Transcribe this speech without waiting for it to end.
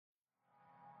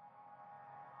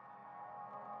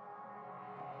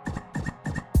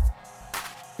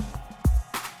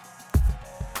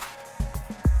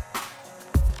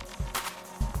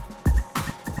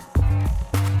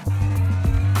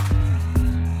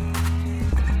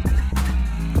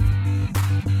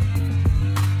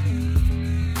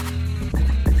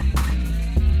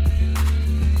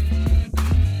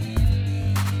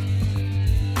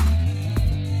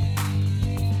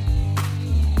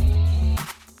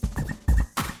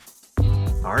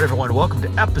All right, everyone, welcome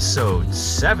to episode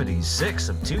 76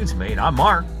 of Tunesmate. I'm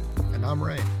Marc. And I'm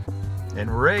Ray. And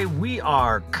Ray, we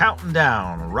are counting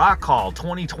down Rock Hall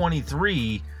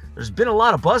 2023. There's been a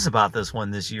lot of buzz about this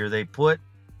one this year. They put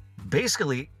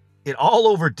basically it all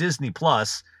over Disney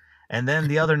Plus, and then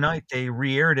the other night they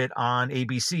re-aired it on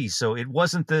ABC. So it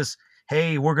wasn't this,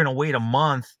 hey, we're going to wait a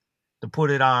month to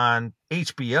put it on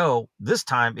HBO. This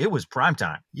time it was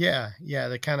primetime. Yeah.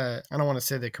 They kind of, I don't want to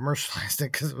say they commercialized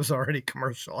it because it was already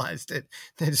commercialized.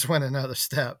 They just went another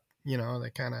step. They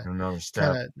kind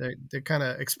of they're kind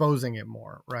of exposing it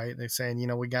more, right? They're saying,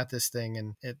 we got this thing,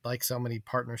 and it, like so many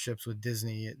partnerships with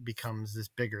Disney, it becomes this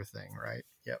bigger thing, right?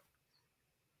 Yep.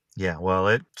 Yeah, well,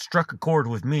 it struck a chord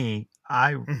with me.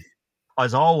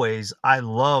 As always, I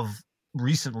love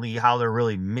recently how they're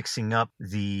really mixing up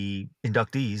the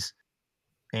inductees.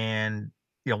 And,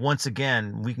 once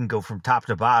again, we can go from top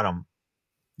to bottom.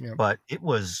 Yep. But it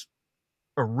was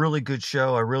a really good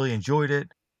show. I really enjoyed it.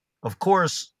 Of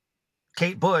course,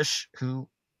 Kate Bush, who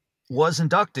was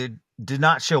inducted, did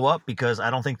not show up because I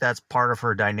don't think that's part of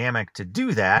her dynamic to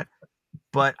do that.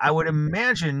 But I would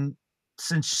imagine,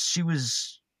 since she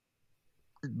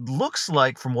looks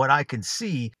like, from what I can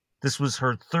see, this was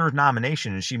her third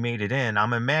nomination and she made it in.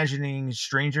 I'm imagining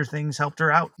Stranger Things helped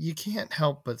her out. You can't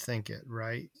help but think it,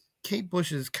 right? Kate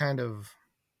Bush is kind of,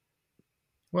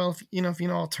 well, if you know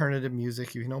alternative music,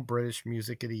 if you know British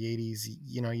music of the 80s,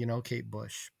 you know Kate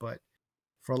Bush. But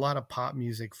for a lot of pop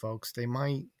music folks, they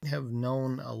might have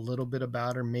known a little bit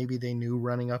about her. Maybe they knew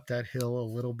Running Up That Hill a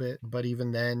little bit. But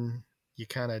even then, you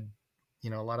kind of, a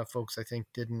lot of folks, I think,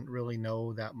 didn't really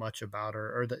know that much about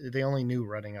her, or they only knew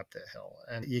Running Up That Hill.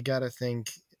 And you got to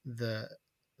think the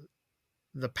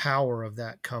power of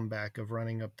that comeback of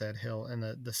Running Up That Hill and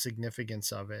the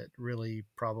significance of it really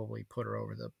probably put her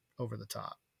over the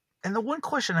top. And the one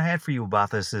question I had for you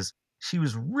about this is, she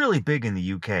was really big in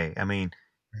the UK. I mean,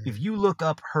 if you look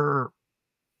up her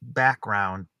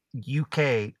background,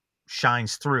 UK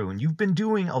shines through. And you've been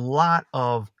doing a lot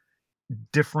of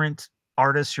different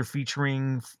artists you're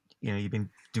featuring. You've been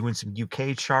doing some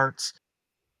UK charts.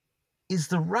 Is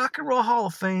the Rock and Roll Hall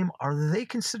of Fame, are they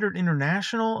considered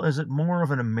international? Or is it more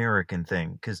of an American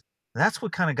thing? Because that's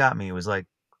what kind of got me. It was like,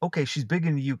 okay, she's big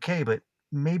in the UK, but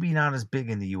maybe not as big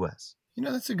in the US.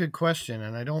 That's a good question,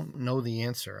 and I don't know the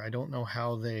answer. I don't know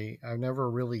how I've never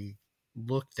really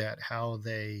looked at how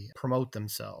they promote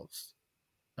themselves.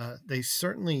 They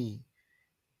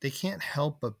can't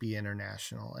help but be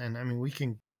international. And I mean, we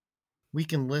can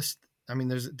list, I mean,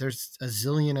 there's a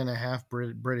zillion and a half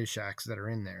British acts that are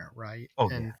in there, right? Oh,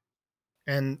 and,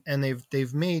 yeah. And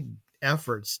they've made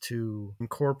efforts to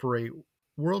incorporate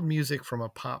world music from a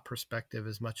pop perspective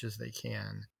as much as they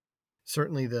can.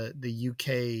 Certainly the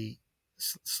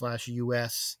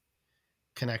UK/US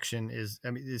connection is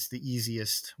the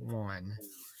easiest one.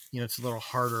 It's a little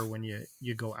harder when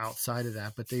you go outside of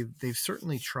that, but they've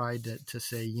certainly tried to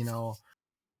say,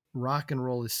 rock and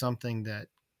roll is something that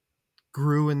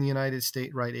grew in the United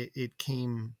States, right? It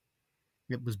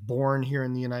was born here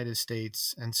in the United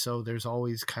States. And so there's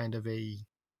always kind of a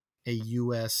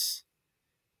US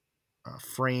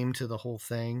frame to the whole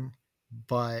thing,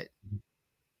 but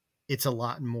it's a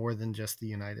lot more than just the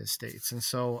United States. And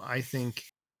so I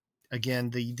think,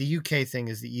 again, the UK thing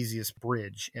is the easiest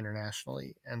bridge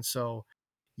internationally. And so,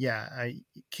 yeah,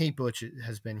 Kate Bush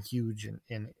has been huge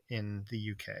in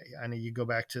the UK. I know you go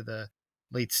back to the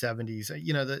late 70s,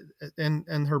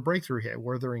 and her breakthrough hit,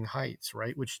 Wuthering Heights,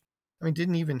 right? Which,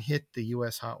 didn't even hit the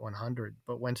US Hot 100,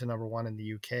 but went to number one in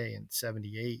the UK in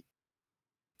 78.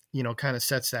 Kind of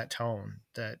sets that tone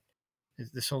that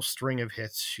this whole string of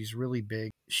hits, she's really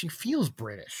big. She feels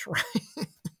British, right?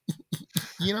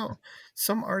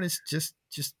 Some artists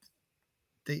just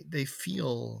they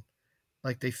feel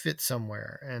like they fit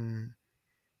somewhere, and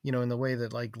in the way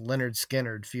that like Leonard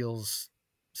Skinner feels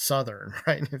Southern,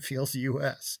 right? It feels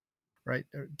US, right?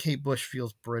 Kate Bush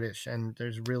feels British, and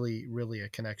there's really a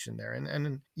connection there,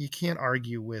 and you can't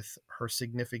argue with her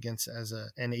significance as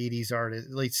an 80s artist,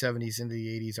 late 70s into the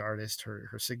 80s artist, her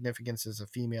significance as a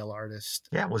female artist.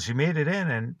 Yeah, well, she made it in,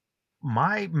 and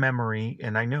my memory,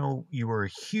 and I know you were a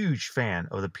huge fan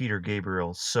of the Peter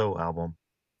Gabriel So album,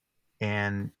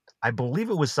 and I believe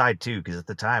it was side 2, because at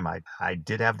the time I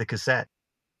did have the cassette,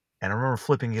 and I remember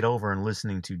flipping it over and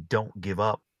listening to Don't Give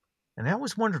Up, and I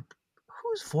always wondered,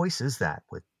 whose voice is that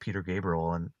with Peter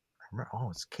Gabriel? And I remember,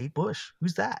 oh, it's Kate Bush.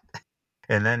 Who's that?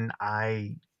 And then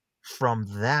from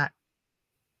that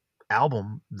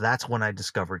album, that's when I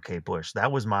discovered Kate Bush.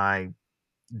 That was my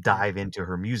dive into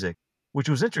her music, which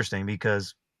was interesting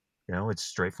because It's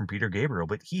straight from Peter Gabriel,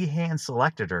 but he hand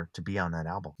selected her to be on that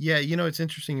album. Yeah, it's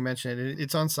interesting you mentioned it.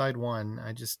 It's on side one.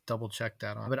 I just double checked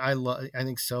that on. But I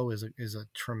think So is a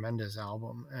tremendous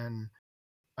album, and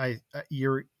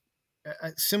you're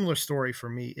a similar story for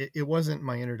me. It wasn't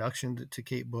my introduction to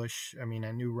Kate Bush. I mean,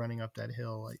 I knew Running Up That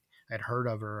Hill. I'd heard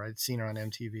of her. I'd seen her on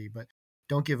MTV, but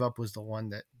Don't Give Up was the one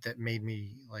that made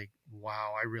me like,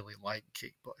 wow, I really like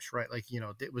Kate Bush, right? Like,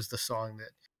 it was the song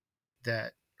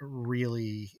that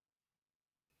really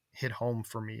hit home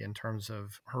for me in terms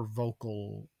of her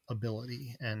vocal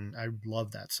ability, and I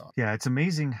love that song. Yeah, it's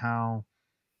amazing how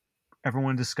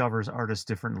everyone discovers artists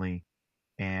differently,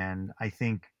 and I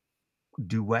think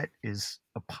duet is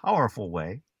a powerful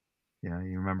way. You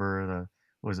remember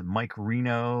was it Mike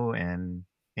Reno and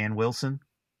Ann Wilson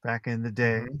back in the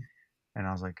day? Mm-hmm. And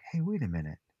I was like, hey, wait a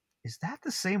minute. Is that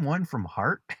the same one from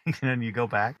Heart? And then you go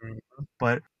back. Mm-hmm.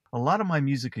 But a lot of my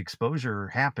music exposure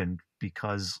happened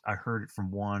because I heard it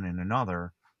from one and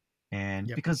another. And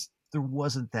Yep. because there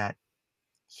wasn't that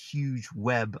huge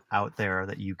web out there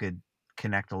that you could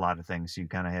connect a lot of things. So you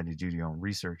kind of had to do your own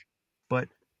research. But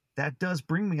that does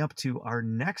bring me up to our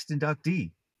next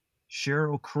inductee,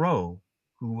 Sheryl Crow,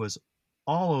 who was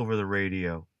all over the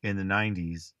radio in the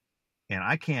 90s. And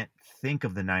I can't think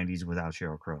of the 90s without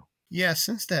Sheryl Crow. Yeah,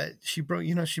 since that she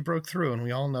broke through, and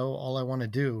we all know All I Want to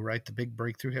Do, right? The big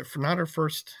breakthrough hit for not her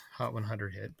first Hot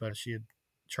 100 hit, but she had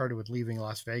charted with Leaving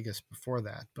Las Vegas before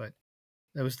that. But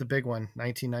that was the big one,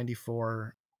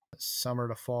 1994, Summer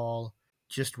to Fall.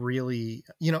 Just really,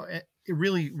 it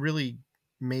really, really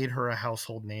made her a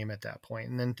household name at that point,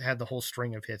 and then had the whole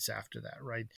string of hits after that,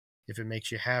 right? If It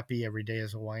Makes You Happy, Every Day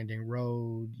is a Winding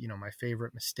Road, My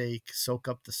Favorite Mistake, Soak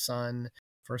Up the Sun,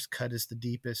 First Cut is the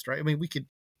Deepest, right? I mean, we could,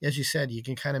 as you said, you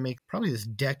can kind of make probably this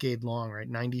decade long, right?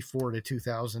 94 to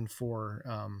 2004,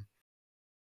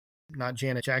 not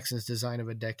Janet Jackson's Design of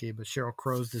a Decade, but Sheryl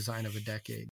Crow's Design of a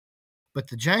Decade. But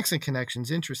the Jackson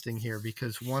connection's interesting here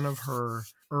because one of her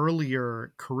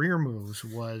earlier career moves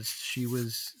was she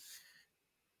was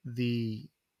the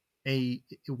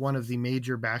one of the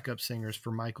major backup singers for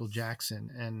Michael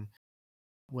Jackson, and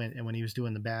when he was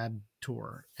doing the Bad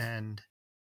tour, and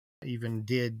even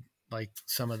did like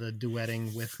some of the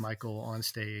duetting with Michael on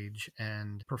stage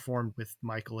and performed with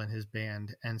Michael and his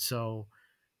band. And so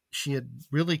she had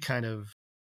really kind of,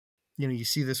 you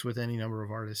see this with any number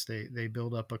of artists. They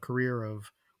build up a career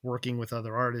of working with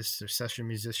other artists, they're session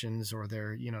musicians, or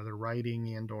they're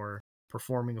writing and or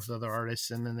performing with other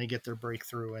artists, and then they get their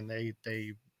breakthrough and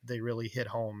they really hit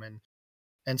home.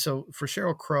 And so for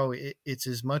Sheryl Crow, it's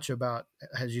as much about,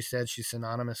 as you said, she's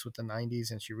synonymous with the 90s,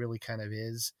 and she really kind of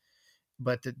is.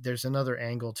 But there's another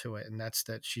angle to it, and that's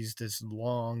that she's this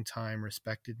long time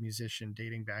respected musician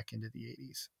dating back into the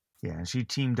 80s. Yeah, and she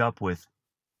teamed up with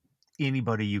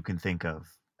anybody you can think of.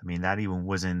 I mean, that even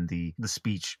was in the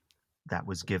speech that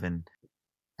was given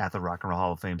at the Rock and Roll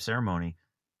Hall of Fame ceremony.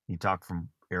 He talked from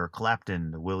Eric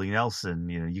Clapton to Willie Nelson.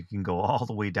 You can go all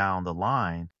the way down the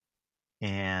line.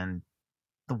 And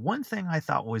the one thing I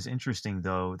thought was interesting,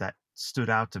 though, that stood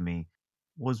out to me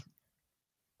was,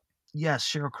 yes,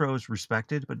 Sheryl Crow is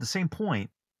respected, but at the same point,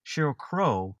 Sheryl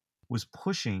Crow was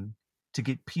pushing to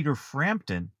get Peter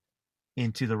Frampton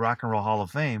into the Rock and Roll Hall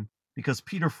of Fame because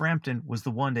Peter Frampton was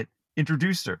the one that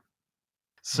introduced her.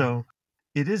 Mm-hmm. So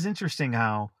it is interesting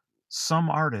how some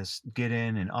artists get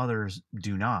in and others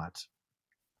do not.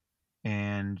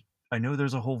 And I know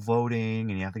there's a whole voting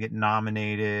and you have to get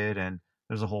nominated, and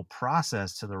there's a whole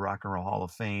process to the Rock and Roll Hall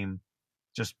of Fame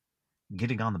just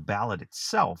getting on the ballot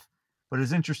itself. But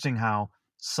it's interesting how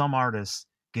some artists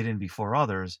get in before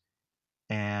others.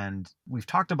 And we've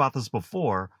talked about this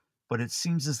before, but it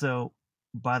seems as though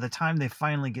by the time they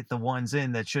finally get the ones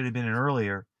in that should have been in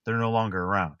earlier, they're no longer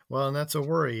around. Well, and that's a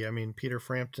worry. I mean, Peter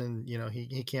Frampton,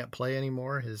 he can't play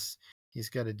anymore. He's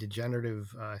got a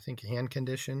degenerative, I think, hand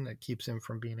condition that keeps him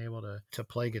from being able to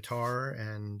play guitar,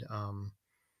 and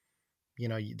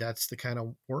that's the kind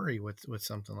of worry with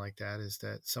something like that, is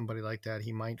that somebody like that,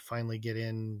 he might finally get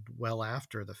in well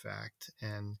after the fact,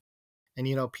 and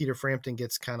Peter Frampton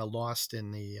gets kind of lost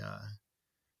in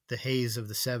the haze of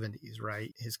the 70s,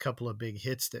 right? His couple of big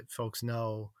hits that folks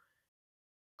know.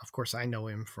 Of course, I know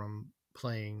him from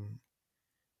playing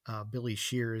Billy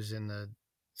Shears in the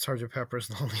Sgt. Pepper's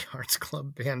Lonely Hearts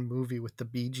Club Band movie with the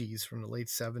Bee Gees from the late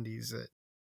 70s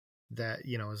that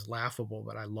is laughable,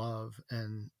 but I love.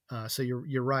 And so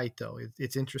you're right, though.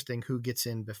 It's interesting who gets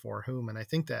in before whom, and I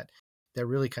think that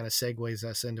really kind of segues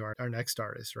us into our next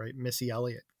artist, right? Missy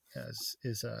Elliott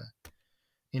is a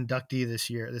inductee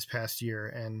this past year,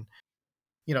 and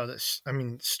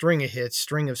string of hits,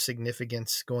 string of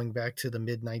significance going back to the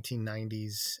mid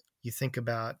 1990s. You think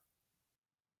about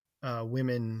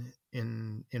women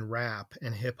in rap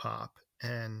and hip hop,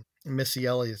 and Missy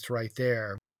Elliott's right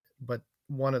there. But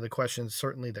one of the questions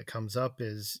certainly that comes up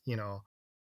is,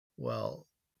 well,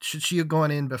 should she have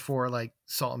gone in before like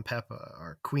Salt and Pepper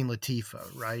or Queen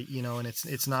Latifah, right? And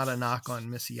it's not a knock on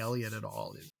Missy Elliott at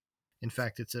all. In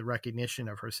fact, it's a recognition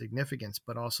of her significance,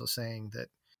 but also saying that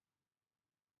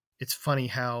it's funny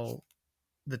how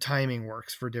the timing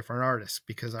works for different artists,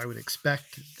 because I would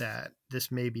expect that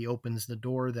this maybe opens the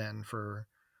door then for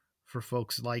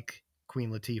folks like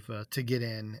Queen Latifah to get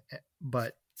in,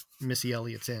 but Missy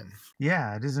Elliott's in.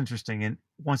 Yeah, it is interesting. And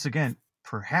once again,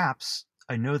 perhaps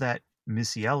I know that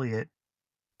Missy Elliott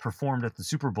performed at the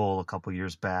Super Bowl a couple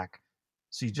years back.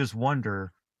 So you just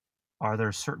wonder, are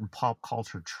there certain pop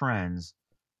culture trends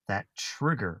that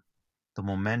trigger the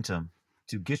momentum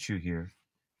to get you here?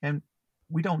 And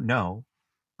we don't know,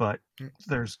 but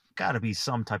there's got to be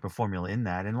some type of formula in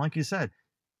that. And like you said,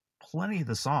 plenty of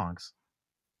the songs.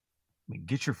 I mean,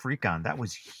 Get Your Freak On, that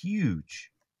was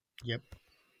huge. Yep.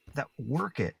 That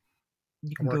Work It.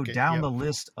 You can go Work It. down Yep. the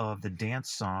list of the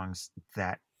dance songs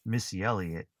that Missy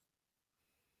Elliott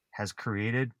has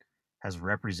created, has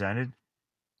represented,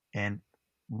 and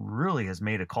really has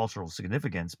made a cultural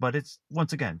significance. But it's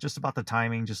once again just about the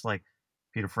timing, just like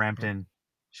Peter Frampton,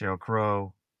 Sheryl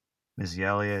Crow, Missy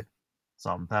Elliott,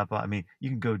 Salt and Pepper. I mean, you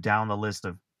can go down the list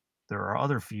of there are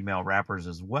other female rappers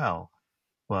as well,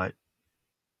 but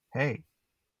hey,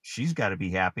 she's got to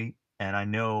be happy. And I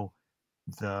know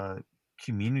the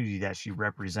community that she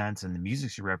represents and the music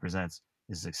she represents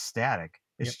is ecstatic.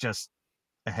 It's Yep. just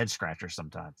a head scratcher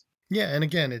sometimes. Yeah, and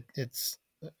again, it's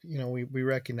we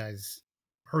recognize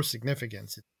her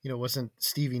significance. Wasn't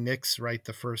Stevie Nicks, right,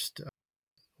 the first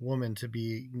woman to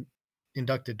be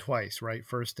inducted twice, right?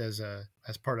 First as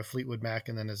part of Fleetwood Mac,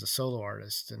 and then as a solo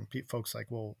artist. And folks like,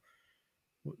 well,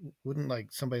 wouldn't like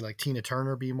somebody like Tina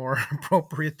Turner be more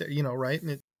appropriate there, right?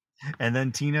 And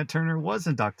then Tina Turner was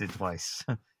inducted twice.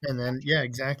 And then, yeah,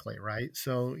 exactly, right.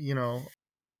 So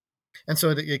and so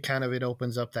it kind of, it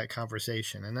opens up that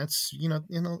conversation, and that's in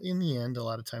the end, a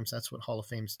lot of times that's what Hall of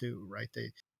Fames do, right?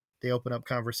 They open up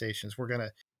conversations. We're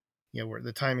gonna, where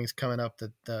the timing's coming up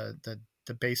that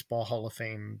the baseball Hall of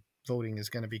Fame voting is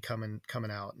going to be coming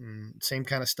out, and same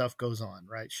kind of stuff goes on,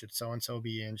 right? Should so and so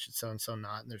be in? Should so and so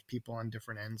not? And there's people on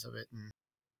different ends of it,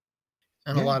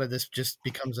 and a Yeah. lot of this just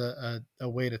becomes a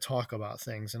way to talk about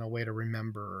things and a way to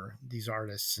remember these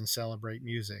artists and celebrate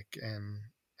music.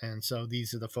 And so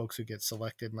these are the folks who get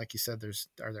selected. And like you said,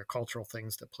 are there cultural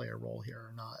things that play a role here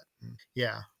or not? And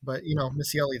yeah, but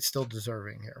Missy Elliott's still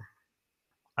deserving here.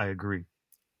 I agree.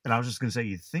 And I was just going to say,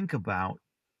 you think about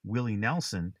Willie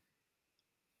Nelson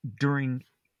during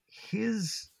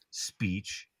his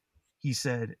speech, he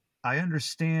said, I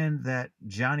understand that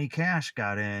Johnny Cash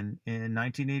got in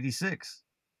 1986,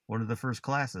 one of the first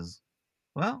classes.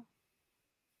 Well,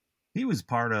 he was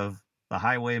part of the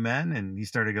Highwaymen, and he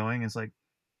started going. It's like,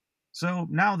 so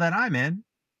now that I'm in,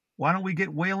 why don't we get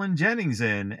Waylon Jennings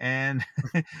in? And,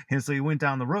 and so he went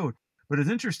down the road. But it's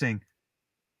interesting.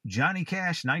 Johnny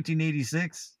Cash,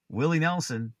 1986, Willie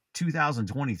Nelson,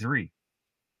 2023.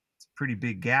 It's a pretty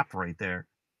big gap right there.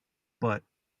 But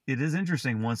it is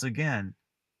interesting, once again,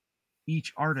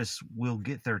 each artist will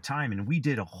get their time. And we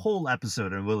did a whole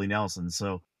episode on Willie Nelson.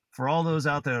 So for all those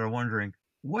out there that are wondering,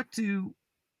 what do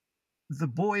the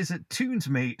boys at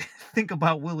Tunesmate think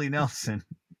about Willie Nelson?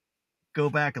 Go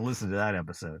back and listen to that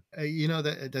episode.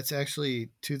 That's actually,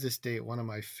 to this date, one of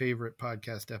my favorite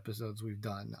podcast episodes we've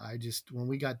done. When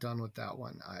we got done with that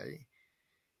one,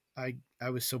 I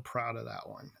was so proud of that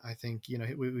one. I think,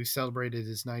 we celebrated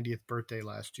his 90th birthday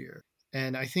last year.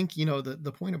 And I think,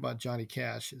 the point about Johnny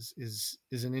Cash is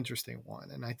an interesting one.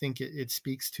 And I think it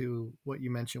speaks to what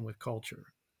you mentioned with culture,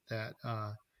 that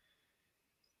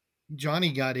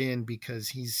Johnny got in because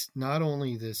he's not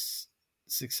only this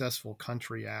successful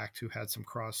country act who had some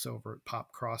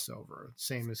pop crossover,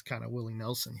 same as kind of Willie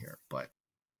Nelson here, but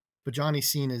Johnny's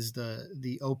seen as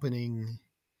the opening,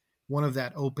 one of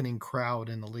that opening crowd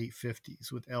in the late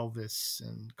 50s with Elvis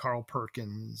and Carl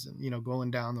Perkins, and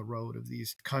going down the road of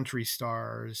these country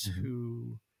stars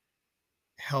who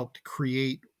helped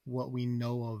create what we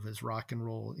know of as rock and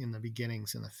roll in the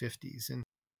beginnings in the 50s.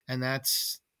 And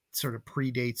that's sort of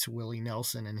predates Willie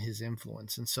Nelson and his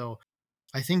influence. And so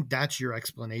I think that's your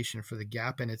explanation for the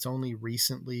gap. And it's only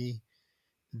recently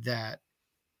that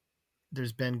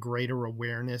there's been greater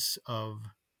awareness of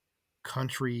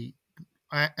country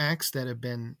acts that have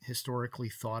been historically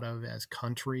thought of as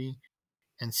country,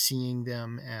 and seeing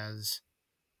them as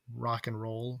rock and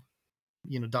roll.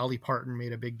 Dolly Parton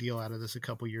made a big deal out of this a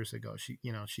couple years ago. She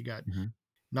got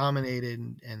nominated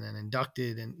and then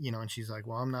inducted, and and she's like,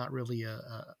 well, I'm not really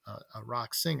a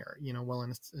rock singer, well,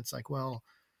 and it's like, well,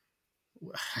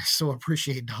 I so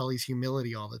appreciate Dolly's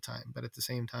humility all the time, but at the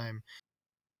same time,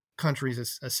 country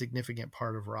is a significant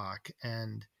part of rock,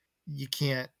 and you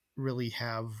can't really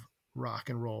have rock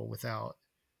and roll without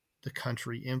the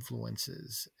country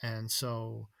influences. And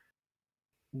so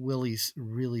Willie's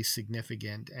really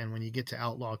significant, and when you get to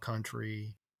outlaw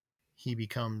country, he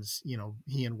becomes,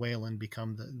 he and Waylon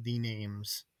become the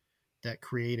names that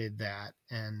created that,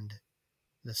 and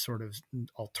the sort of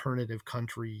alternative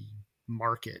country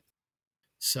market.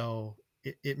 So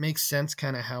it makes sense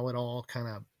kind of how it all kind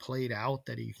of played out,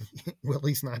 that he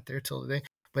Willie's not there till today.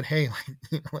 But hey,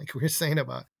 like we were saying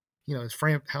about, is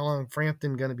how long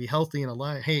Frampton going to be healthy and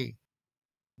alive? Hey,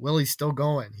 Willie's still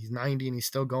going. He's 90 and he's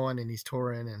still going and he's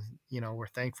touring, and we're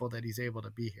thankful that he's able to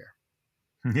be here.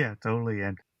 Yeah, totally.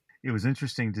 And it was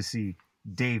interesting to see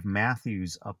Dave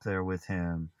Matthews up there with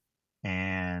him,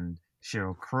 and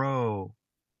Sheryl Crow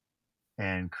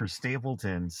and Chris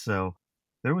Stapleton. So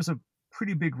there was a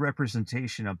pretty big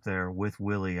representation up there with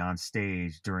Willie on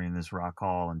stage during this Rock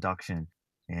Hall induction.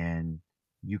 And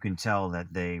you can tell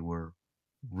that they were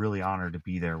really honored to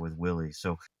be there with Willie.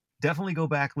 So definitely go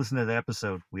back, listen to the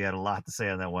episode. We had a lot to say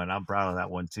on that one. I'm proud of that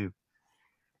one too.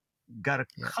 Got a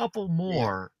Yeah. couple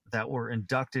more that were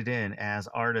inducted in as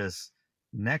artists.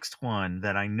 Next one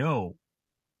that I know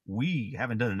we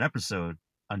haven't done an episode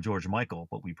on George Michael,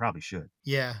 but we probably should.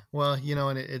 Yeah. Well,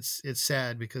 and it's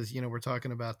sad because, we're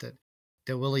talking about that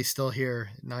Willie's still here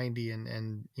at 90,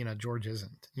 and George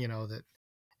isn't, that,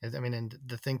 I mean, and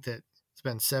to think that it's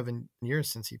been 7 years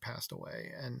since he passed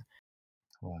away. And,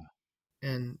 Wow.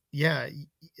 and yeah,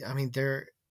 I mean,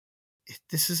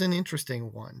 this is an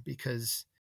interesting one because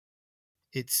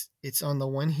it's on the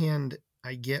one hand,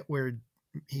 I get where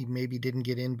he maybe didn't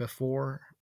get in before,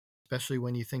 especially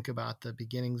when you think about the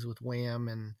beginnings with Wham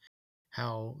and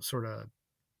how sort of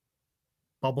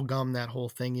bubblegum that whole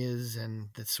thing is, and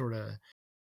the sort of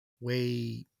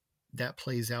way that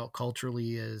plays out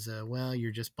culturally as well,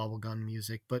 you're just bubblegum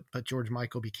music. But George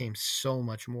Michael became so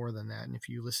much more than that. And if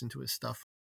you listen to his stuff,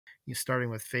 starting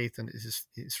with Faith and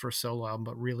his first solo album,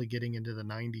 but really getting into the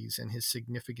 90s and his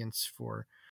significance for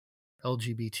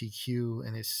LGBTQ,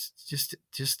 and his just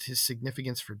his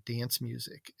significance for dance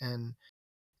music. And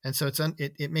so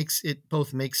it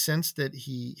both makes sense that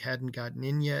he hadn't gotten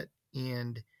in yet,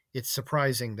 and it's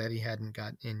surprising that he hadn't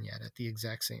gotten in yet at the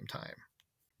exact same time.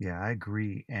 Yeah, I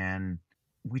agree. And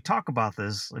we talk about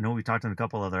this. I know we talked in a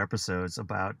couple other episodes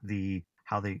about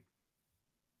how the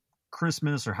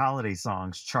Christmas or holiday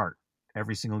songs chart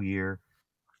every single year.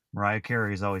 Mariah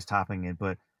Carey is always topping it,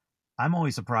 but I'm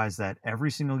always surprised that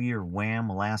every single year, Wham!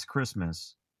 Last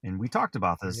Christmas, and we talked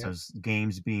about this, Yep. there's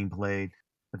games being played,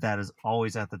 but that is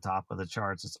always at the top of the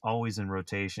charts. It's always in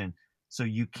rotation. So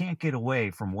you can't get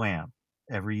away from Wham!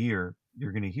 Every year.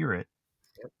 You're going to hear it.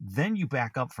 Yep. Then you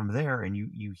back up from there and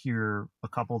you hear a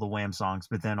couple of the Wham songs,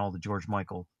 but then all the George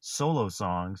Michael solo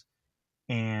songs.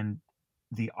 And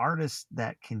the artist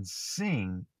that can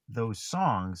sing those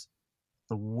songs,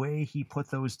 the way he put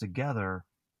those together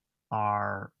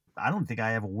are, I don't think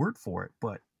I have a word for it,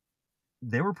 but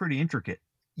they were pretty intricate.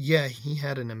 Yeah, he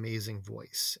had an amazing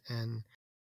voice, and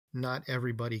not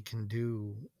everybody can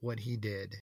do what he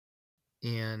did.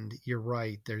 And you're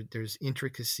right, there's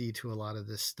intricacy to a lot of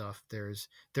this stuff. There's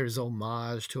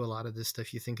homage to a lot of this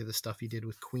stuff. You think of the stuff he did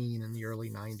with Queen in the early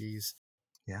 90s.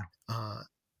 Yeah. uh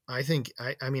I think,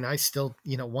 I mean, I still,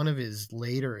 one of his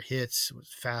later hits was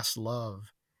Fast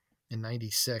Love in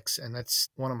 96, and that's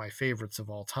one of my favorites of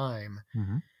all time.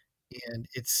 Mm-hmm. And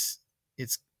it's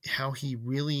how he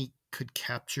really could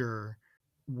capture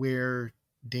where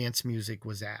dance music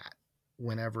was at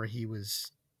whenever he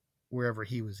was wherever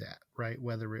he was at, right?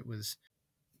 Whether it was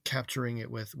capturing it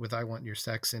with I Want Your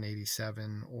Sex in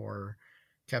 87, or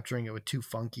capturing it with Too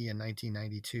Funky in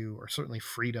 1992, or certainly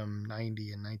Freedom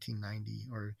 90 in 1990,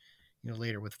 or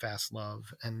later with Fast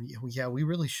Love. And yeah, we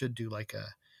really should do like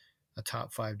a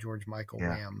top 5 George Michael Yeah,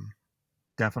 Wham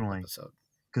definitely. episode.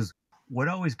 Because what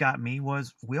always got me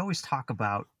was we always talk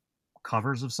about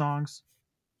covers of songs.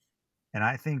 And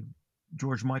I think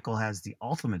George Michael has the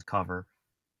ultimate cover,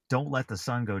 Don't Let the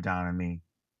Sun Go Down on Me.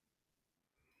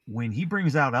 When he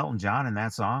brings out Elton John in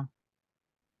that song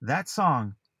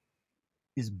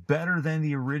is better than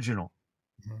the original.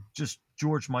 Mm-hmm. Just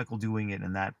George Michael doing it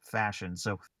in that fashion.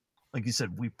 So, like you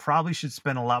said, we probably should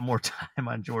spend a lot more time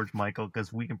on George Michael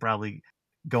because we can probably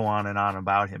go on and on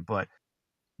about him. But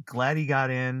glad he got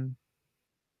in.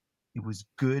 It was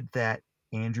good that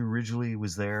Andrew Ridgeley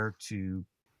was there to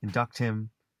induct him.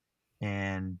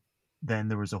 And then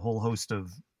there was a whole host of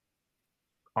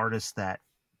artists that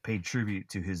paid tribute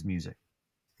to his music.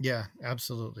 Yeah,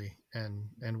 absolutely, and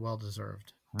well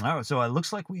deserved. All right, so it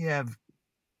looks like we have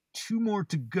 2 more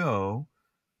to go.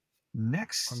 On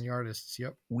Next, the artists,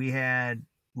 yep. we had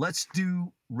Let's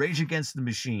Do Rage Against the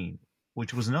Machine,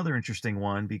 which was another interesting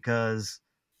one because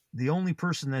the only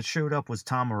person that showed up was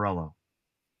Tom Morello.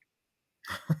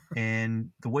 And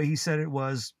the way he said it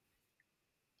was,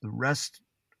 the rest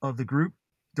of the group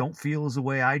don't feel as the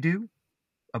way I do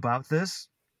about this,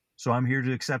 so I'm here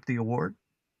to accept the award.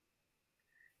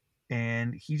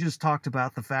 And he just talked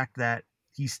about the fact that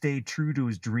he stayed true to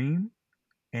his dream,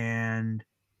 and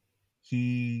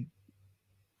he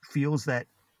feels that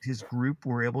his group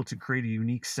were able to create a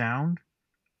unique sound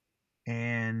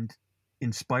and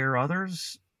inspire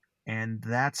others, and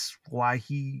that's why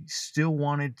he still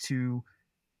wanted to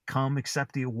come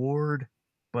accept the award.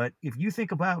 But if you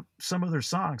think about some of their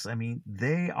songs, I mean,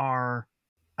 they are,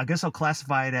 I guess I'll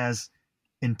classify it as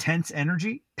intense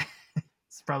energy.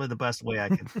 It's probably the best way I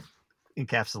can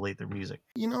encapsulate their music.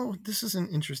 You know, this is an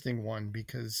interesting one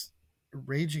because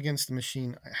Rage Against the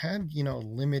Machine had, you know,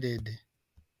 limited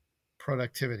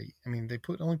productivity. I mean, they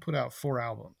only put out 4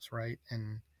 albums, right?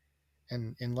 And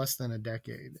in less than a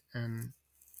decade. And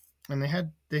they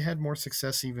had more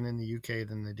success even in the UK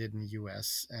than they did in the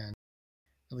US, and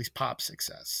at least pop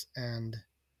success. And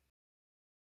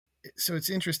so it's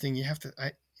interesting. You have to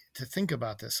think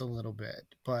about this a little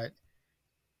bit, but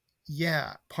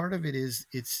yeah, part of it is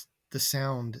it's the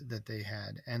sound that they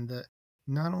had, and the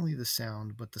not only the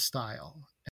sound but the style.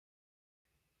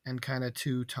 And kind of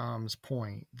to Tom's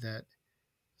point that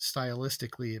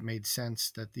stylistically it made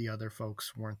sense that the other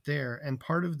folks weren't there, and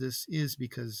part of this is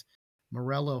because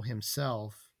Morello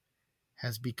himself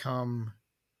has become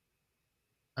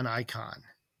an icon,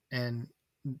 and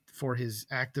for his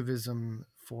activism,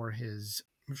 for his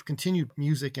continued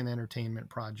music and entertainment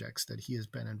projects that he has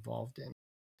been involved in.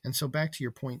 And so back to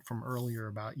your point from earlier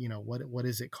about, you know, what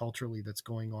is it culturally that's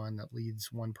going on that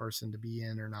leads one person to be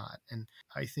in or not. And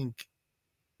I think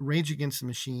Rage Against the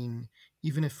Machine,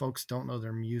 even if folks don't know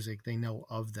their music, they know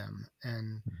of them.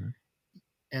 And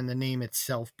the name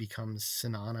itself becomes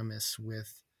synonymous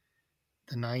with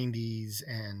the 90s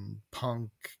and punk,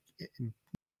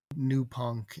 new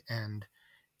punk, and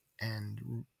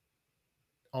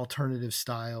alternative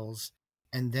styles.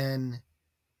 And then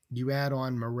you add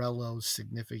on Morello's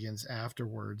significance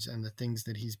afterwards and the things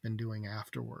that he's been doing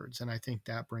afterwards. And I think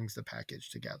that brings the package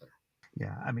together.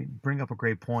 Yeah, I mean, bring up a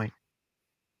great point.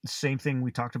 Same thing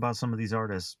we talked about some of these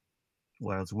artists.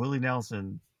 Well, it's Willie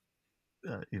Nelson,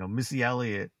 Missy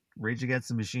Elliott, Rage Against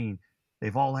the Machine.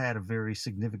 They've all had a very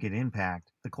significant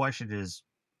impact. The question is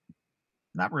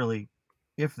not really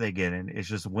if they get in, it's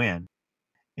just when.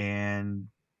 And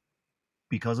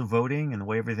because of voting and the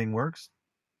way everything works,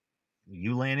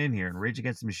 you land in here. And Rage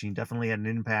Against the Machine definitely had an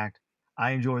impact.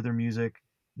 I enjoy their music.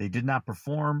 They did not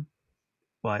perform,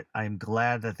 but I'm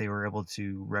glad that they were able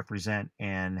to represent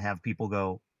and have people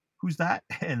go, "Who's that?"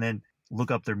 and then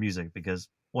look up their music, because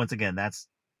once again, that's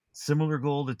similar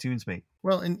goal to Tunesmate.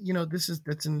 Well, and you know, that's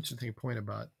an interesting point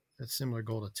about a similar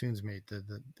goal to Tunesmate.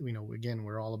 Again,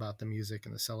 we're all about the music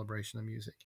and the celebration of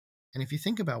music. And if you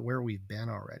think about where we've been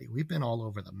already, we've been all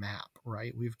over the map,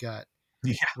 right? We've got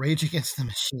Rage Against the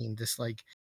Machine, this like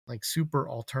super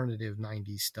alternative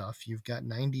 90s stuff. You've got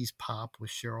 90s pop with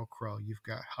Sheryl Crow. You've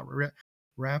got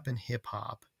rap and hip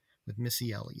hop with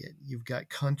Missy Elliott. You've got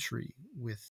country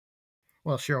with,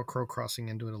 well, Sheryl Crow crossing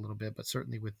into it a little bit, but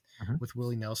certainly with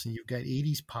Willie Nelson. You've got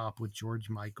 80s pop with George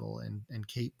Michael and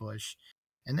Kate Bush.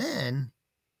 And then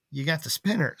you got the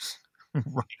Spinners.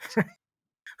 Right.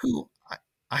 Who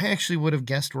I actually would have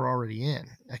guessed were already in.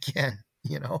 Again,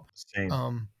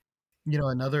 Same.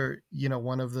 Another,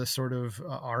 one of the sort of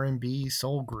R&B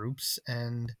soul groups,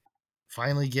 and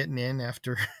finally getting in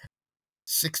after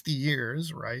 60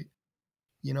 years, right?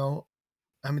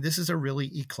 I mean, this is a really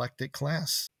eclectic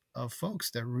class of folks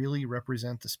that really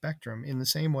represent the spectrum in the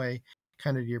same way,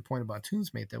 kind of to your point about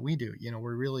Tunesmate, that we do.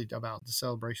 We're really about the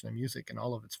celebration of music and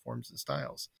all of its forms and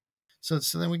styles. So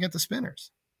then we get the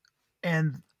Spinners.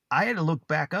 And I had to look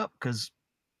back up because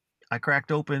I cracked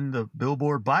open the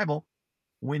Billboard Bible,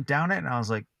 went down it, and I was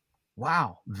like,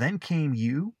 wow, then came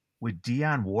you with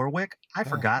Dionne Warwick. I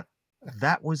forgot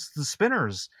that was the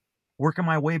Spinners. Working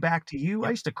my way back to you. Yep. I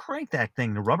used to crank that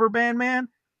thing, the Rubber Band Man.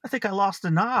 I think I lost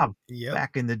a knob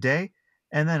back in the day.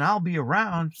 And then I'll Be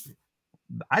Around.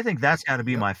 I think that's got to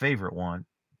be my favorite one.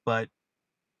 But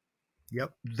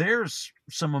there's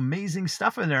some amazing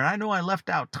stuff in there. And I know I left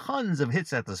out tons of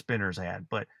hits that the Spinners had,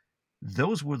 but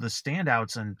those were the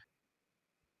standouts. And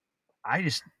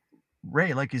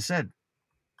Ray, like you said,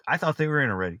 I thought they were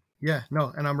in already. Yeah,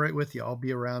 no, and I'm right with you. I'll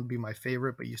Be Around be my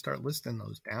favorite, but you start listing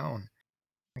those down.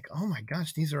 Like, oh my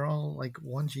gosh, these are all like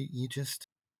ones you just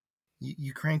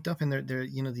you cranked up, and they're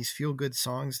these feel good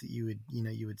songs that you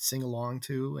would sing along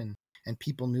to, and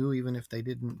people knew even if they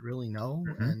didn't really know,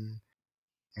 Hmm.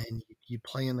 and you'd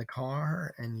play in the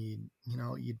car, and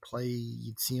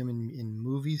you'd see them in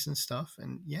movies and stuff,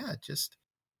 and yeah, just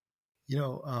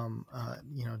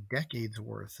decades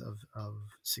worth of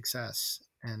success.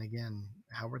 And again,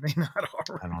 how were they not I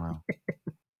don't already? know.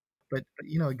 But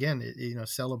again,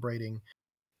 celebrating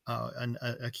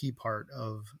a key part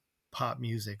of pop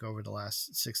music over the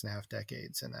last 6.5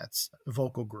 decades, and that's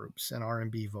vocal groups and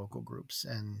R&B vocal groups,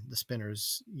 and the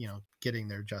Spinners, getting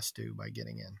their just due by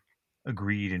getting in.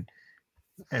 Agreed. And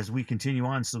as we continue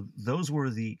on, so those were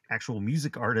the actual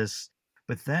music artists,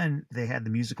 but then they had the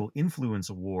Musical Influence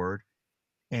Award.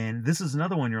 And this is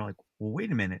another one you're like, well,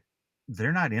 wait a minute.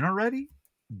 They're not in already?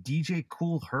 DJ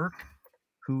Kool Herc,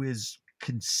 who is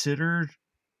considered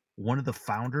one of the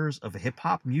founders of hip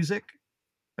hop music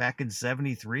back in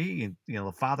 73 and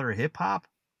the father of hip hop.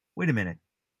 Wait a minute.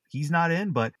 He's not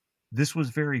in, but this was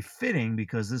very fitting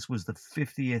because this was the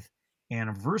 50th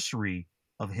anniversary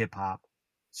of hip hop.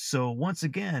 So once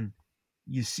again,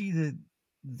 you see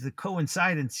the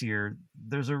coincidence here.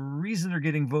 There's a reason they're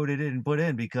getting voted in and put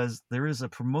in because there is a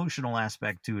promotional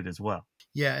aspect to it as well.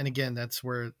 Yeah, and again, that's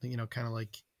where kind of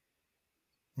like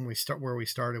when we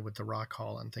started with the Rock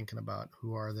Hall and thinking about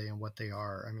who are they and what they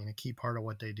are. I mean, a key part of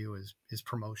what they do is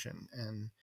promotion,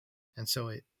 and so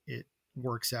it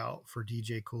works out for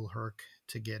DJ Kool Herc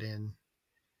to get in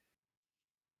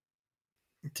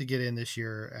this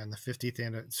year, and the 50th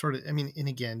and sort of, I mean, and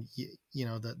again,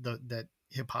 that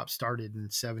hip hop started in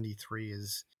 73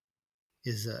 is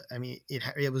I mean,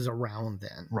 it was around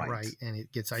then, Right. right? And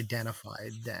it gets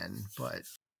identified then,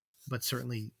 but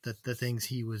certainly the things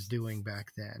he was doing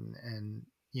back then, and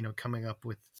coming up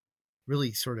with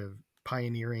really sort of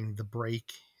pioneering the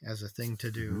break as a thing to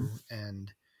Mm-hmm. do.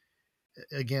 And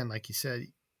again, like you said,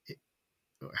 it,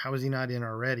 how is he not in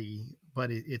already? But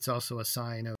it's also a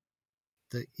sign of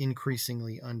the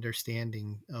increasingly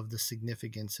understanding of the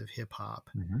significance of hip hop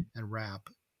Mm-hmm. and rap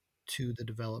to the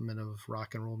development of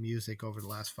rock and roll music over the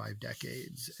last 5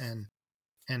 decades. And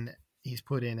he's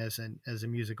put in as a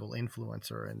musical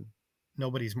influencer, and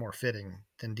nobody's more fitting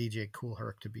than DJ Kool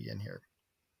Herc to be in here.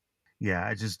 Yeah,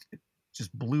 it just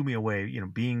blew me away.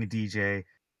 Being a DJ,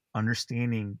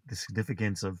 understanding the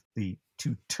significance of the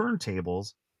two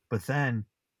turntables, but then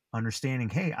understanding,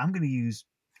 hey, I'm going to use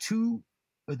two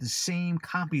of the same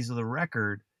copies of the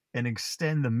record and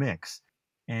extend the mix.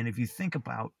 And if you think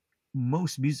about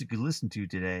most music you listen to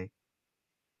today,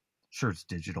 sure, it's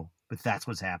digital, but that's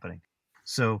what's happening.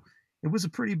 So it was a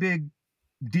pretty big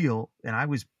deal, and I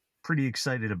was pretty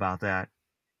excited about that.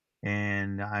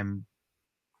 And I'm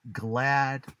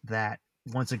glad that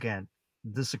once again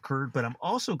this occurred, but I'm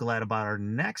also glad about our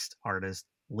next artist,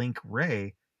 Link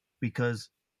Wray, because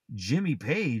Jimmy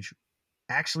Page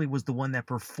actually was the one that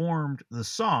performed the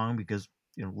song because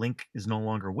Link is no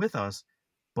longer with us.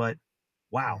 But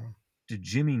wow, Mm-hmm. did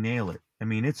Jimmy nail it? I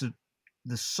mean,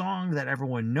 the song that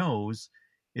everyone knows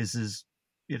is his.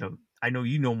 I know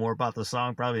you know more about the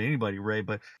song probably than anybody, Ray,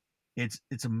 but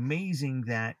it's amazing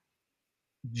that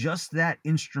just that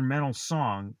instrumental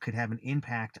song could have an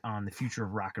impact on the future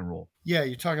of rock and roll. Yeah,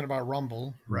 you're talking about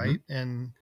Rumble, Mm-hmm. right?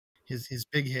 And his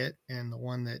big hit, and the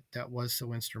one that was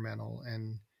so instrumental,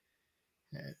 and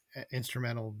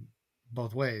instrumental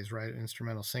both ways, right?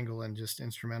 Instrumental single, and just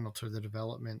instrumental to the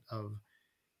development of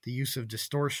the use of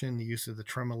distortion, the use of the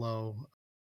tremolo.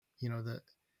 The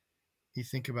You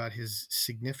think about his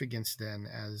significance then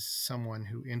as someone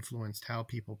who influenced how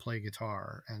people play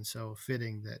guitar, and so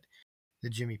fitting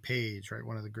that Jimmy Page, right,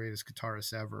 one of the greatest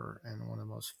guitarists ever and one of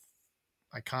the most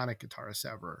iconic guitarists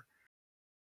ever,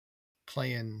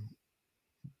 playing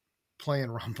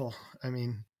Rumble. I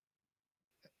mean,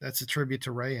 that's a tribute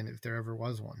to Ray, and if there ever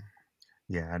was one.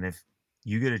 Yeah, and if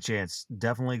you get a chance,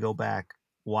 definitely go back,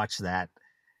 watch that,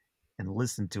 and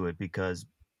listen to it because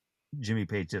Jimmy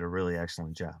Page did a really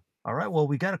excellent job. All right, well,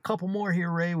 we got a couple more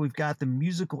here, Ray. We've got the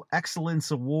Musical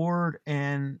Excellence Award,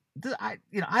 and I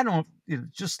don't,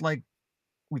 just like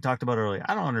we talked about earlier,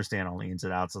 I don't understand all the ins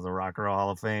and outs of the Rock and Roll Hall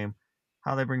of Fame,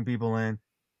 how they bring people in,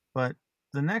 but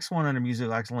the next one under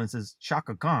Musical Excellence is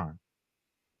Chaka Khan,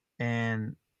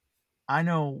 and I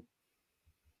know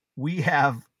we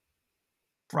have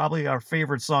probably our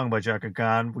favorite song by Chaka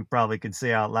Khan. We probably can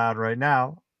say out loud right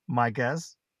now, my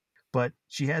guess. But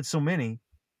she had so many.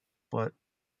 But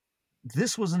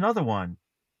this was another one.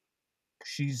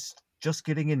 She's just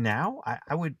getting in now.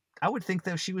 I would think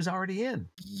that she was already in.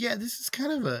 Yeah, this is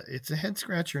kind of it's a head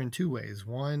scratcher in two ways.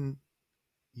 One,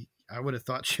 I would have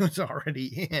thought she was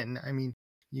already in. I mean,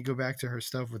 you go back to her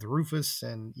stuff with Rufus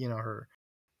and, and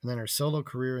then her solo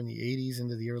career in the 80s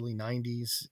into the early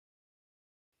 90s.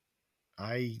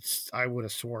 I would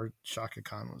have swore Chaka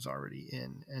Khan was already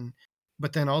in.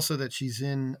 But then also that she's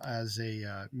in as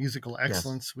a musical Yes.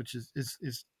 excellence, which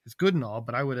is good and all,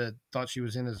 but I would have thought she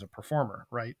was in as a performer,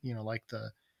 right? Like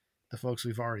the folks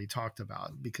we've already talked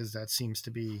about, because that seems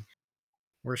to be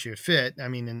where she would fit. I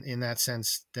mean, in that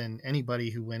sense, then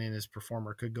anybody who went in as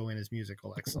performer could go in as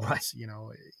musical Right. excellence.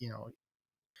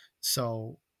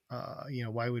 So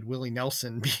why would Willie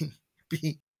Nelson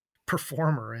be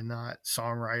performer and not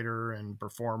songwriter and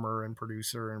performer and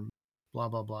producer and blah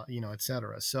blah blah,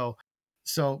 etc.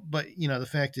 But the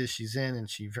fact is she's in, and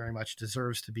she very much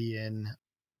deserves to be in.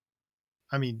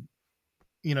 I mean,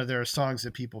 there are songs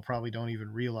that people probably don't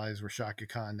even realize were Chaka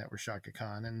Khan that were Chaka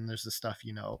Khan. And there's the stuff,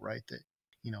 right, that,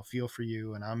 Feel for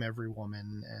You and I'm Every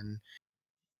Woman.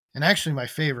 And actually my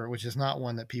favorite, which is not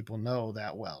one that people know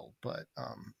that well, but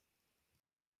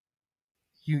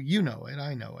you know it,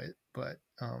 I know it, but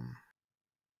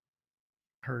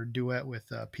her duet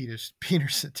with Peter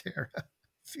Cetera,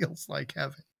 Feels Like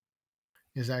Heaven,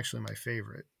 is actually my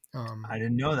favorite. I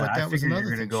didn't know that. But I that was figured you're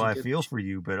another gonna thing go, she I did. feel for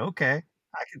you, but okay.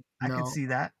 I could No, see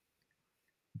that.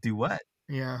 Duet.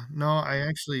 yeah, no,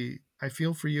 I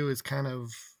Feel for You is kind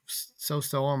of so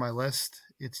on my list.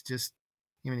 It's just,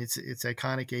 it's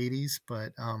iconic 80s,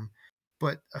 but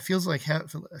it feels like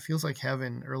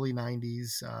Heaven, early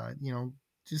 90s,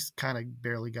 just kind of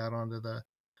barely got onto the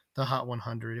Hot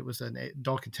 100. It was an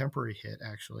adult contemporary hit,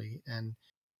 actually.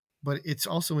 But it's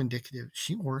also indicative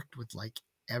she worked with like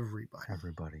everybody.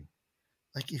 Everybody.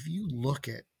 Like if you look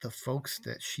at the folks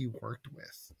that she worked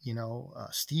with,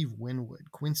 Steve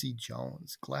Winwood, Quincy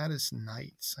Jones, Gladys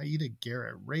Knight, Saida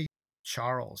Garrett, Ray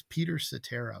Charles, Peter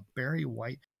Cetera, Barry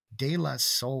White, De La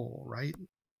Soul, right?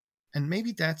 And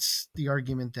maybe that's the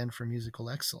argument then for musical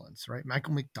excellence, right?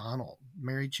 Michael McDonald,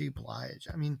 Mary J. Blige,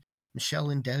 I mean, Michelle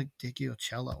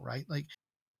Indicchiocello, right? Like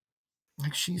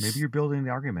Maybe you're building the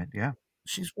argument. Yeah.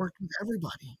 she's worked with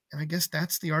everybody. And I guess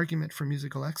that's the argument for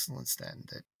musical excellence then,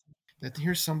 that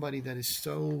here's somebody that is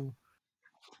so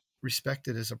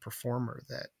respected as a performer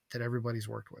that everybody's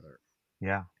worked with her.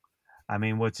 Yeah. I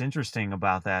mean, what's interesting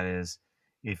about that is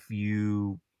if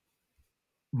you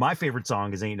my favorite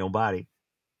song is Ain't Nobody.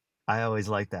 I always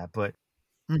like that, but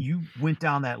Mm. you went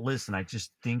down that list and I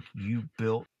just think you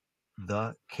built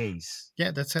the case.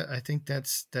 Yeah, that's it. I think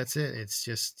that's it. It's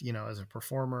just, as a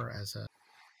performer, as a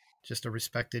just a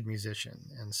respected musician.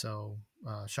 And so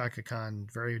Shaka Khan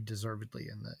very deservedly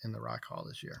in the Rock Hall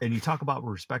this year. And you talk about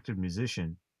respected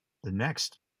musician, the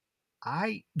next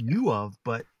I knew of,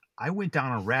 but I went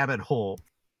down a rabbit hole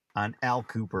on Al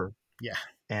Kooper, Yeah.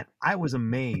 and I was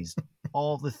amazed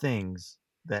all the things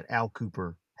that Al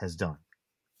Kooper has done.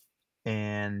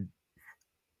 And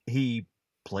he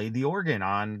played the organ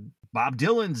on Bob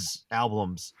Dylan's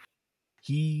albums.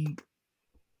 He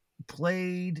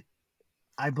played,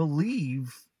 I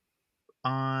believe,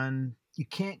 on You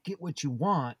Can't Get What You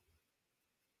Want,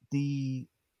 the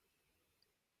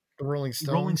The Rolling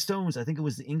Rolling Stones. Stones. I think it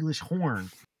was the English horn.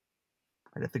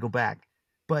 I'd have to go back.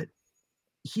 But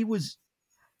he was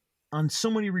on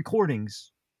so many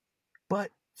recordings.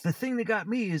 But the thing that got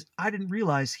me is I didn't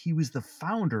realize he was the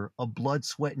founder of Blood,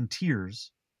 Sweat, and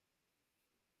Tears,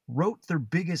 wrote their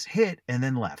biggest hit, and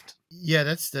then left. Yeah,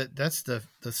 that's the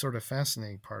sort of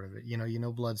fascinating part of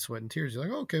it. Blood, Sweat, and Tears. You're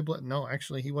like, oh, okay, blood. No,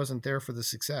 actually, he wasn't there for the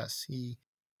success. He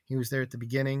was there at the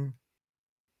beginning,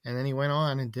 and then he went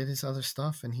on and did his other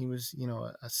stuff. And he was,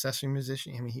 a session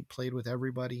musician. I mean, he played with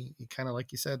everybody. He kind of,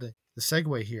 like you said, the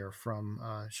segue here from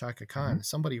Shaka Khan. Mm-hmm.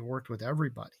 Somebody who worked with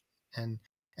everybody and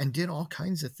did all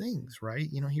kinds of things, right?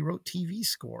 He wrote TV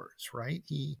scores, right?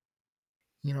 You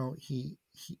know, he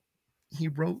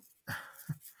wrote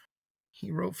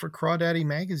he wrote for Crawdaddy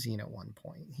magazine at one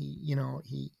point.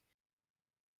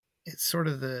 It's sort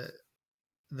of the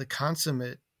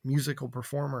consummate musical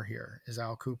performer here is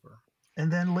Al Kooper.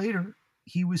 And then later,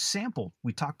 he was sampled.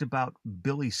 We talked about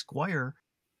Billy Squier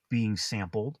being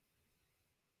sampled,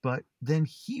 but then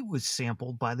he was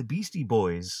sampled by the Beastie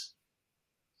Boys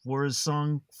for his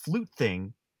song Flute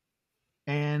Thing.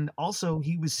 And also,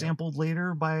 he was Yep. sampled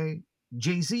later by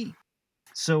Jay-Z.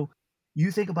 So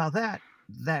you think about that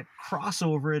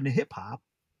crossover into hip hop,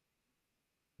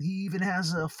 he even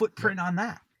has a footprint on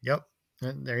that. Yep.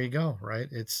 And there you go, right?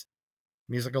 It's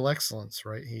musical excellence,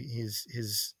 right?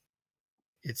 It's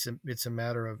a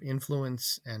matter of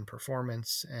influence and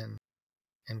performance and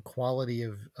quality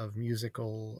of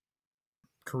musical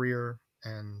career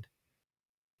and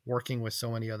working with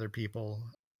so many other people,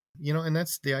 you know, and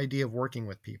that's the idea of working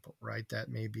with people, right? That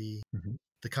may be Mhm.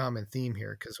 the common theme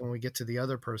here, because when we get to the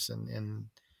other person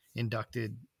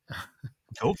inducted,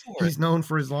 Go for it. he's known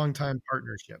for his longtime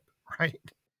partnership, right?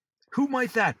 Who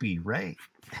might that be, Ray?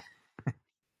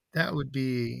 That would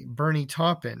be Bernie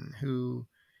Taupin, who,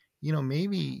 you know,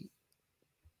 maybe,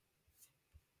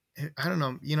 I don't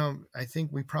know, you know, I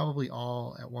think we probably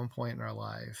all at one point in our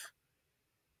life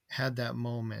had that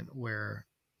moment where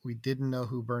we didn't know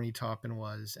who Bernie Taupin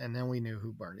was, and then we knew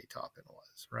who Bernie Taupin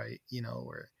was, right? You know,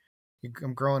 where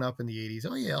I'm growing up in the 80s.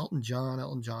 Oh, yeah, Elton John,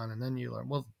 Elton John. And then you learn,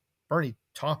 well, Bernie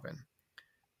Taupin.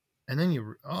 And then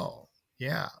you, oh,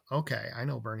 yeah, okay, I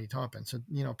know Bernie Taupin. So,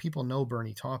 you know, people know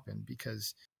Bernie Taupin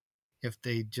because if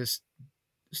they just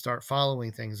start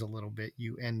following things a little bit,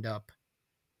 you end up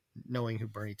knowing who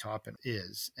Bernie Taupin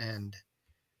is. And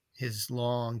his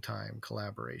longtime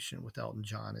collaboration with Elton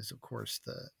John is, of course,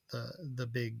 the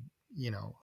big, you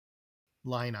know,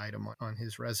 line item on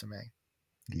his resume.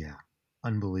 Yeah,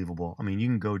 unbelievable. I mean, you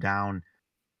can go down,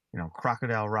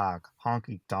 Crocodile Rock,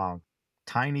 Honky Tonk,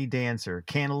 Tiny Dancer,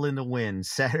 Candle in the Wind,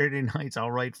 Saturday Night's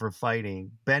All Right for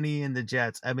Fighting, Benny and the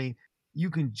Jets. I mean, you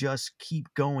can just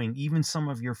keep going. Even some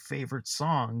of your favorite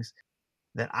songs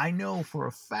that I know for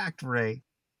a fact, Ray,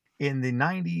 in the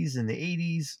 90s and the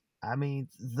 80s, I mean,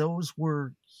 those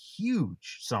were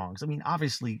huge songs. I mean,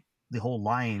 obviously, the whole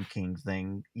Lion King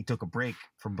thing, he took a break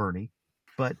from Bernie,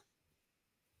 but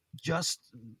just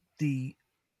the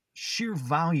sheer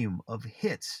volume of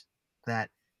hits that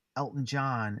Elton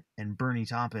John and Bernie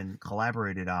Taupin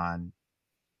collaborated on,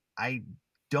 I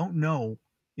don't know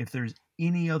if there's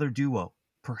any other duo.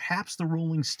 Perhaps the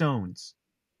Rolling Stones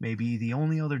may be the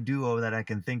only other duo that I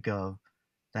can think of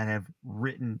that have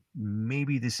written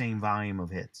maybe the same volume of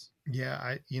hits.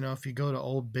 Yeah, you know, if you go to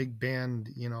old big band,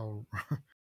 you know,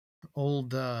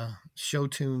 old show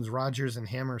tunes, Rogers and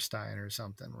Hammerstein or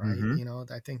something, right? Mm-hmm. You know,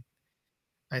 I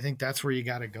think that's where you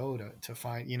got to go to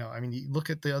find, you know, I mean, you look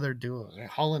at the other duos,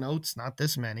 Hall and Oates, not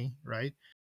this many, right?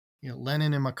 You know,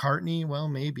 Lennon and McCartney, well,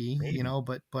 maybe, you Maybe. know,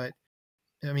 but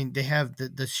I mean, they have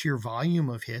the sheer volume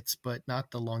of hits, but not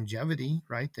the longevity,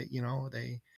 right? That, you know,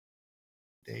 they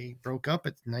broke up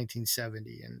at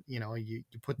 1970, and, you know, you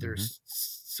put their Mm-hmm.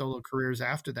 solo careers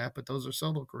after that, but those are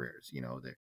solo careers, you know,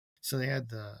 so they had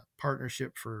the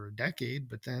partnership for a decade,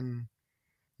 but then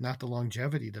not the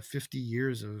longevity, the 50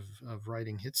 years of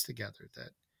writing hits together that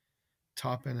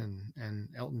Taupin and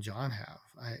Elton John have.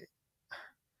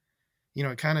 You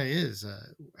know, it kind of is.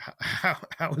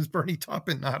 How is Bernie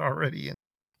Taupin not already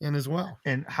in as well?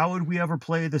 And how would we ever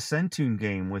play the Centune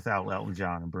game without Elton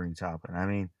John and Bernie Taupin? I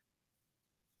mean,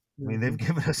 they've Mm-hmm.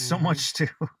 given us so Mm-hmm. much to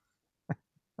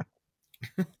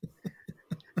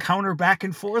counter back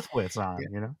and forth with Yeah.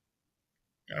 on.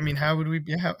 I mean, how would we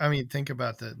be? I mean, think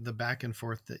about the back and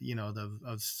forth that, you know,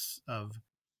 of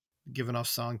giving off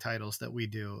song titles that we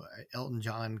do. Elton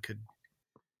John could,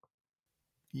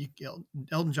 you,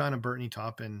 Elton John and Bernie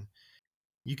Taupin,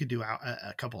 you could do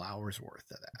a couple hours worth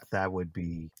of that, That would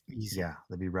be, easy, yeah,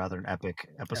 that'd be rather an epic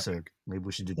episode. epic. Maybe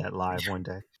we should do that live one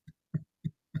day.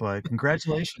 But That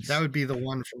congratulations. would be the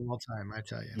one for all time, I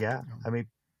tell you. Yeah. I mean,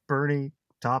 Bernie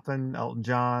Taupin, Elton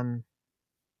John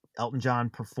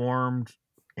performed,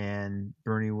 and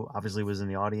Bernie obviously was in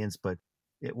the audience, but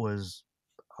it was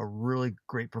a really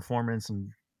great performance.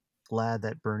 I'm glad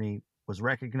that Bernie was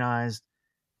recognized.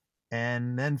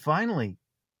 And then finally,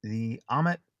 the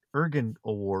Ahmet Ertegun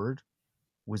Award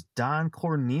was Don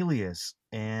Cornelius,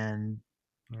 and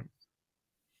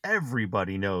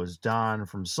everybody knows Don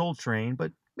from Soul Train,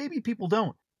 but maybe people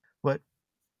don't. But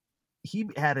he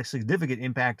had a significant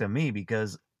impact on me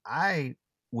because I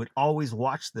would always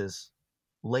watch this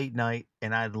late night,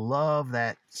 and I love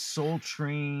that Soul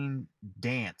Train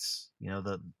dance,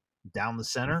 the down the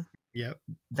center. Yep.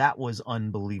 That was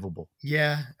unbelievable.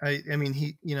 Yeah, I mean,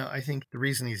 he, you know, I think the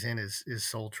reason he's in is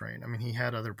Soul Train. I mean, he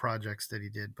had other projects that he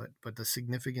did, but the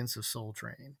significance of Soul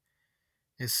Train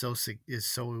is so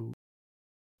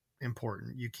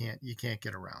important. You can't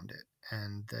get around it.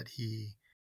 And that he,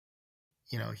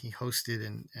 you know, he hosted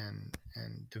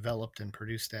and developed and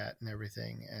produced that and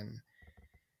everything.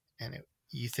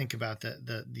 You think about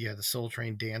the Soul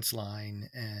Train dance line,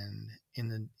 and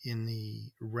in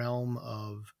the realm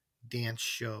of dance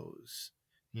shows,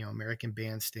 you know, American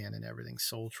Bandstand and everything.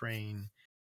 Soul Train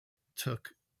took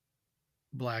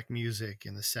black music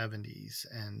in the 70s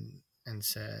and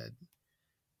said,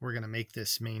 we're going to make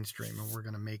this mainstream, and we're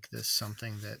going to make this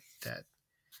something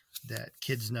that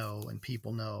kids know and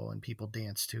people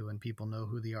dance to, and people know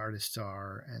who the artists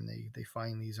are, and they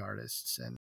find these artists,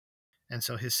 and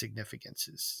so his significance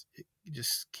is, it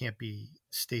just can't be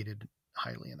stated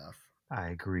highly enough. I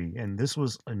agree. And this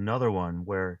was another one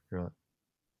where you're like,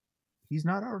 he's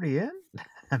not already in?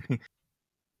 I mean,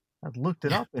 I looked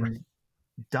it up, and right.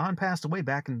 Don passed away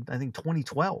back in, I think,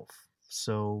 2012.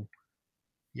 So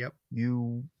Yep.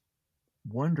 you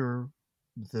wonder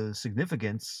the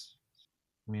significance.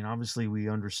 I mean, obviously we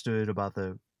understood about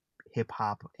the hip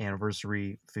hop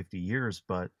anniversary 50 years,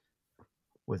 but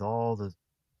with all the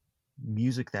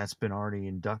music that's been already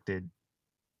inducted,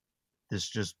 this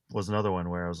just was another one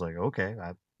where I was like, okay,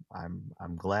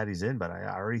 I'm glad he's in, but I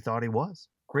already thought he was.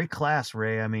 Great class,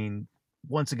 Ray. I mean,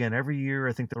 once again, every year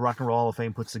I think the Rock and Roll Hall of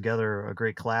Fame puts together a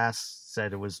great class.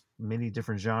 Said it was many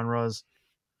different genres.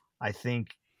 I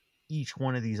think each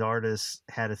one of these artists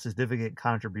had a significant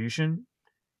contribution,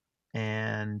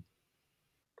 and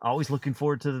always looking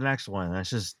forward to the next one. That's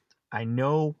just, I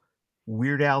know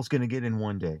Weird Al's going to get in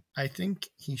one day. I think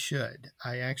he should.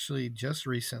 I actually just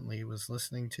recently was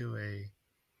listening to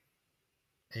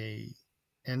a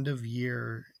end of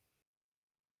year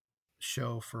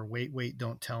show for Wait Wait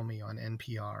Don't Tell Me on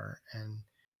NPR, and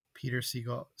Peter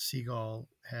Segal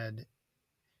had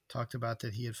talked about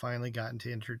that he had finally gotten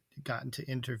to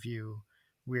interview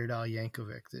Weird Al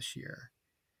Yankovic this year,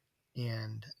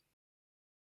 and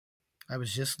I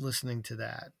was just listening to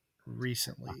that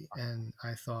recently, and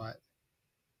I thought,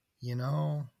 you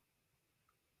know,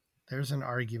 there's an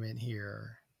argument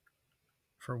here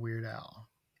for Weird Al,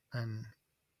 and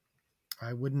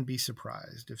I wouldn't be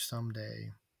surprised if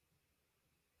someday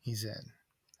he's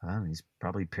in. He's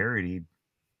probably parodied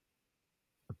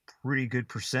a pretty good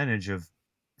percentage of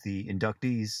the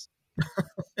inductees.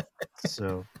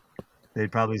 So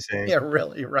they'd probably say, yeah,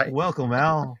 really, right. Welcome,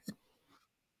 Al. I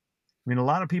mean, a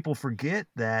lot of people forget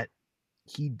that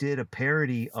he did a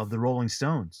parody of the Rolling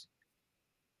Stones.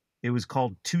 It was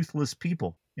called Toothless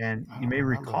People. And you may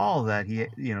recall that he,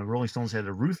 Rolling Stones had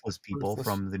a Ruthless People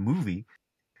from the movie.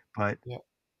 But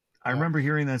I remember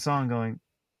hearing that song going,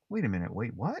 wait a minute,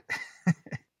 wait, what?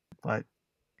 But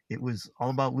it was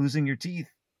all about losing your teeth.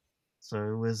 So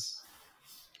it was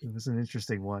an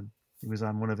interesting one. It was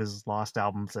on one of his lost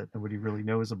albums that nobody really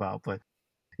knows about. But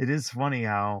it is funny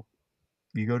how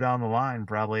you go down the line,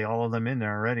 probably all of them in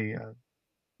there already.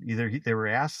 Either they were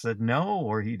asked, said no,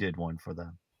 or he did one for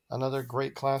them. Another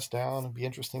great class down. It'd be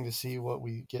interesting to see what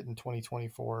we get in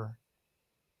 2024.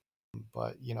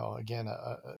 But, again,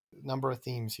 a number of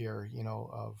themes here,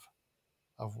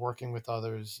 of working with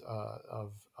others,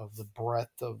 of the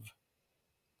breadth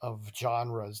of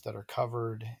genres that are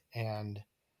covered, and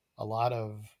a lot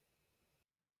of,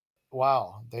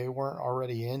 wow, they weren't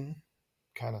already in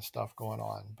kind of stuff going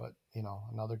on. But,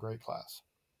 another great class.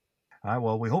 All right,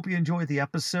 well, we hope you enjoyed the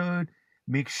episode.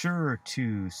 Make sure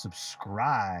to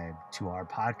subscribe to our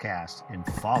podcast and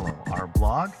follow our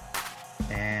blog.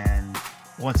 And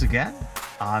once again,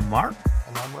 I'm Mark.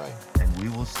 And I'm Ray. And we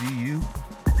will see you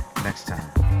next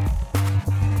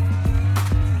time.